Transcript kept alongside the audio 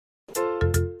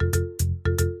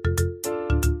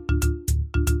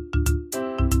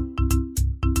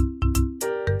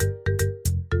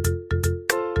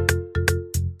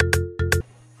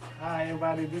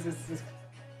everybody, this is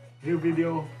new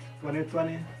video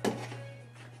 2020.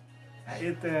 I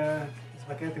eat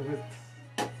spaghetti with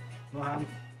no hand.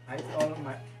 I eat all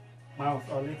my mouth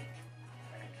only.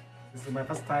 This is my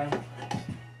first time.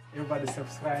 Everybody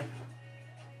subscribe.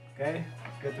 Okay,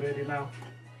 get ready now.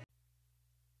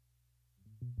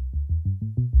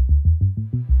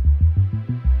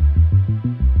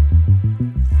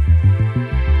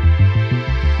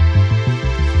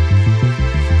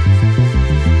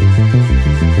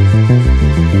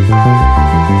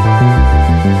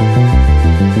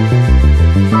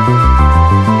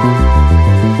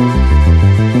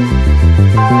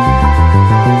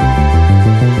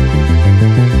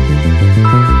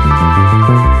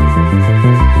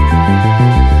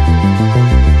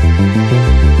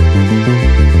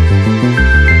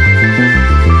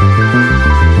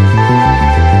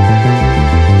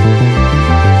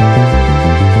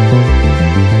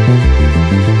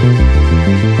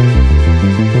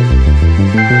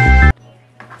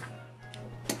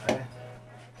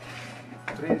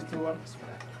 Three, two, one.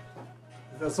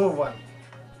 The soft one.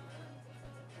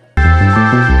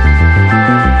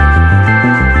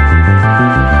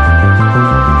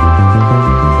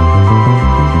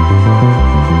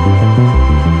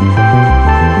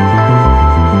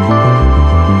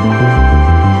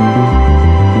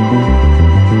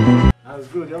 That was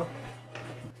good, yo.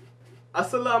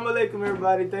 Assalamu alaikum,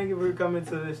 everybody. Thank you for coming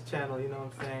to this channel. You know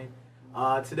what I'm saying?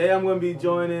 Today I'm going to be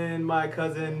joining my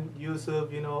cousin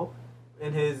Yussuf, you know,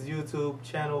 in his YouTube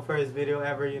channel, first video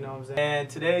ever, you know what I'm saying? And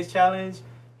today's challenge,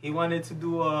 he wanted to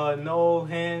do a no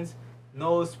hands,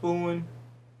 no spoon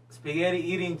spaghetti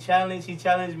eating challenge. He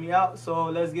challenged me out, so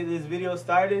let's get this video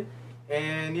started.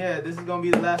 And yeah, this is gonna be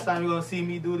the last time you're gonna see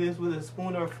me do this with a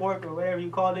spoon or fork or whatever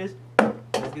you call this.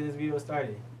 Let's get this video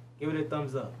started. Give it a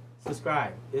thumbs up.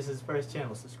 Subscribe. This is first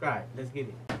channel. Subscribe. Let's get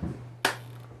it.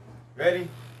 Ready?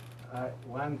 Alright,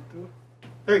 1, 2,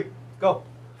 3, go.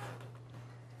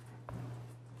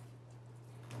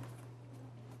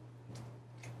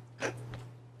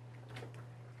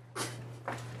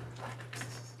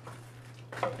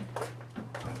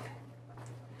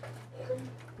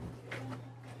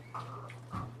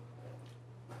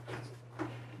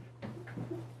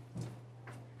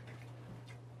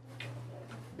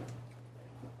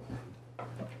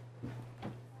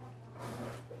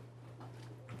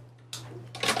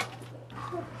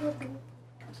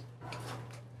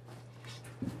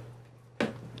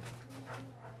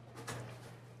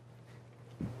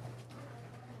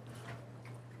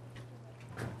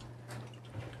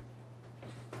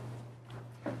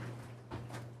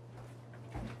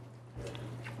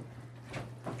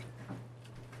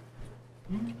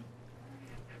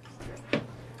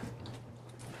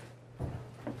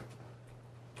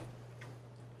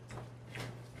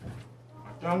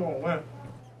 I'm gonna win.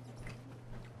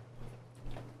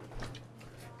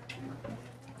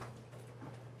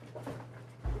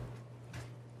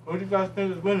 What do you guys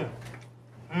think is winning?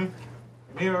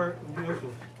 Me or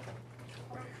Yussuf?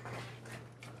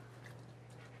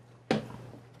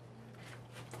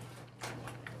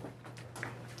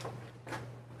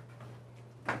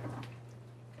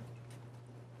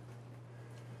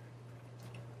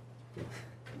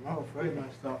 I'm afraid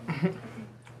I stop.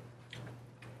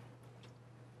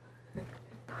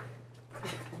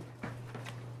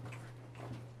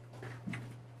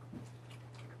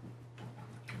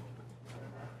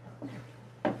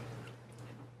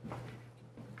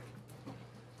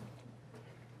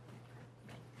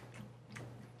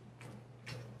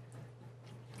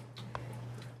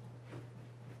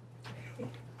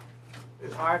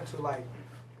 It's hard to like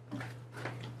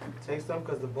take some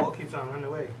because the ball keeps on running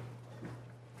away.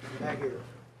 Back here.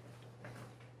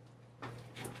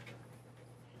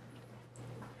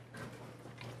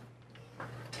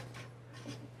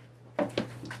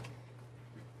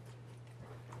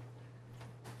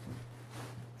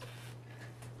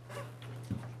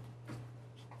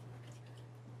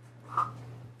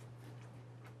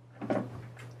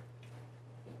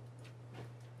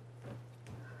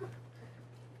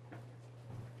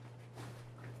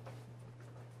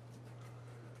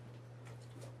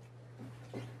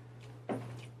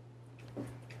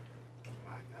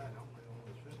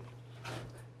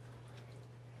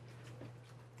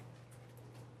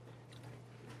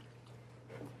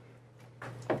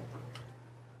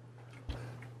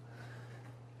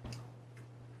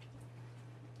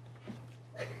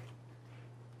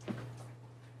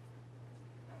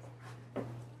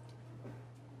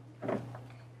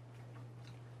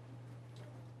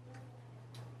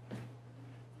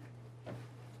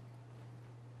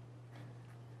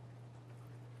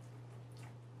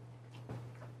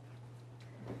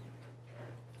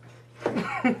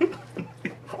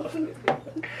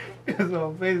 There's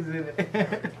no face in it.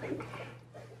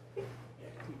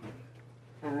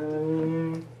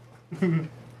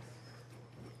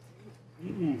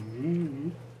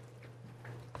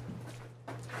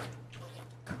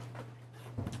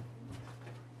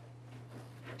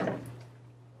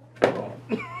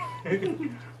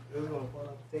 It's gonna fall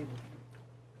off the table.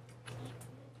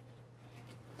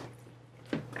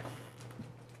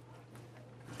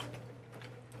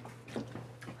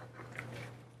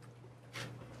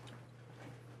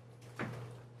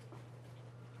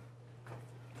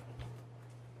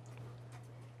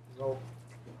 So,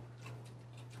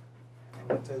 I'm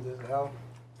gonna take this out.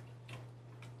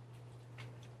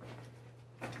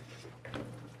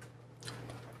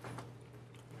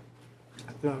 I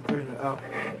think I'm putting it out.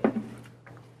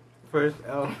 First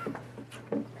L.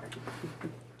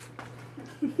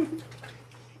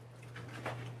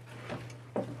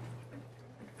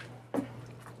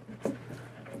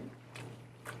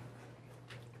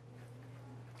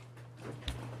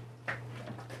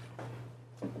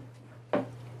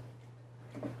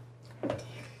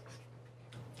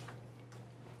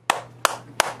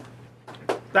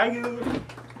 Thank you.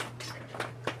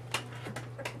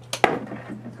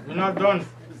 You're not done.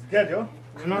 It's good, yo.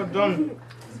 You're not done.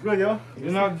 It's good, yo.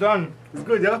 You're not done. It's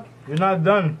good, yo. You're not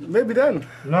done. Maybe done.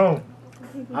 No.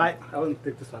 I won't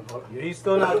take this one. Hold on. You're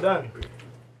still not done.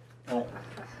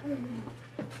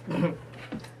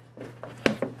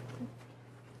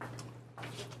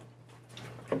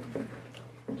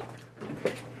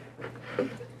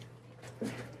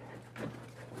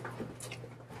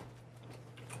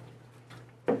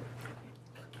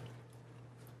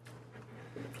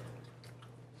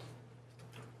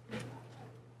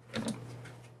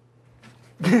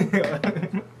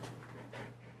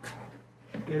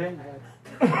 It ain't bad.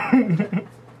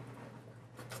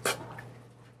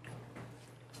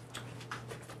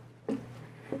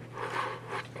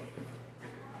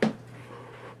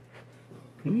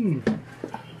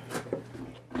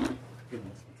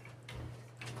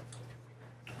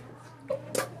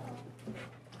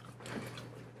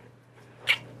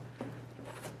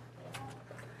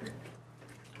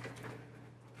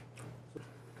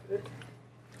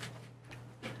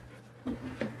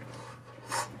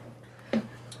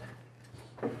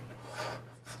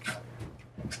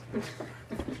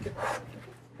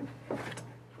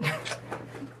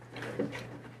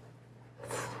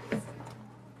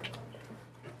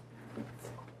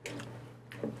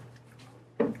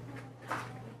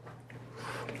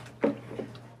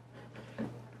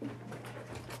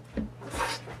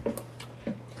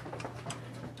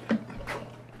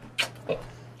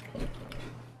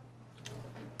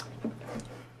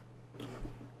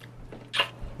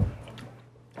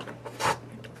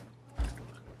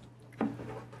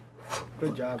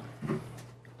 Good job.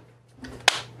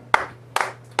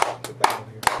 Get back over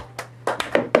here.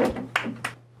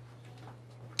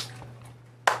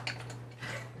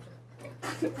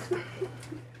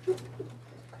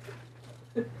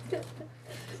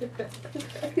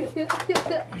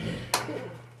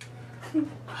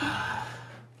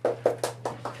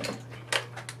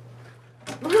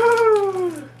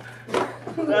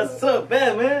 That's so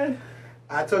bad, man.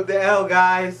 I took the L,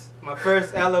 guys. My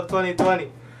first L of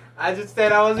 2020. I just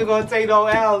said I wasn't gonna take no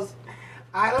L's.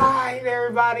 I lied,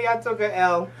 everybody. I took an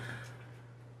L.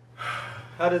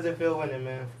 How does it feel winning,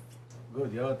 man?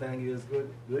 Good, yo. Thank you. It's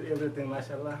good. Good everything,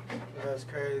 mashallah. That's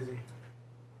crazy.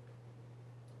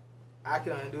 I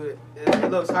can't do it.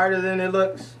 It looks harder than it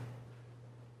looks.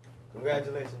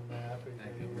 Congratulations, man. I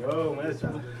appreciate it. Yo,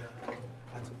 mashallah.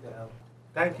 I took the L.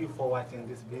 Thank you for watching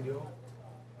this video.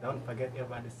 Don't forget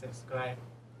everybody to subscribe.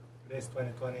 Today's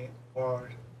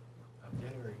 24th of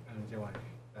January.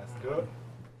 That's good.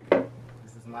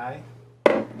 This is mine.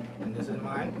 And this is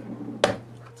mine.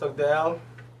 Took the L.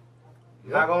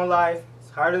 Not gonna lie, it's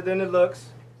harder than it looks.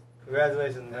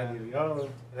 Congratulations, man. Thank you, yo.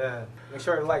 Yeah. Make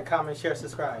sure to like, comment, share,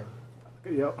 subscribe.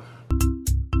 Yo.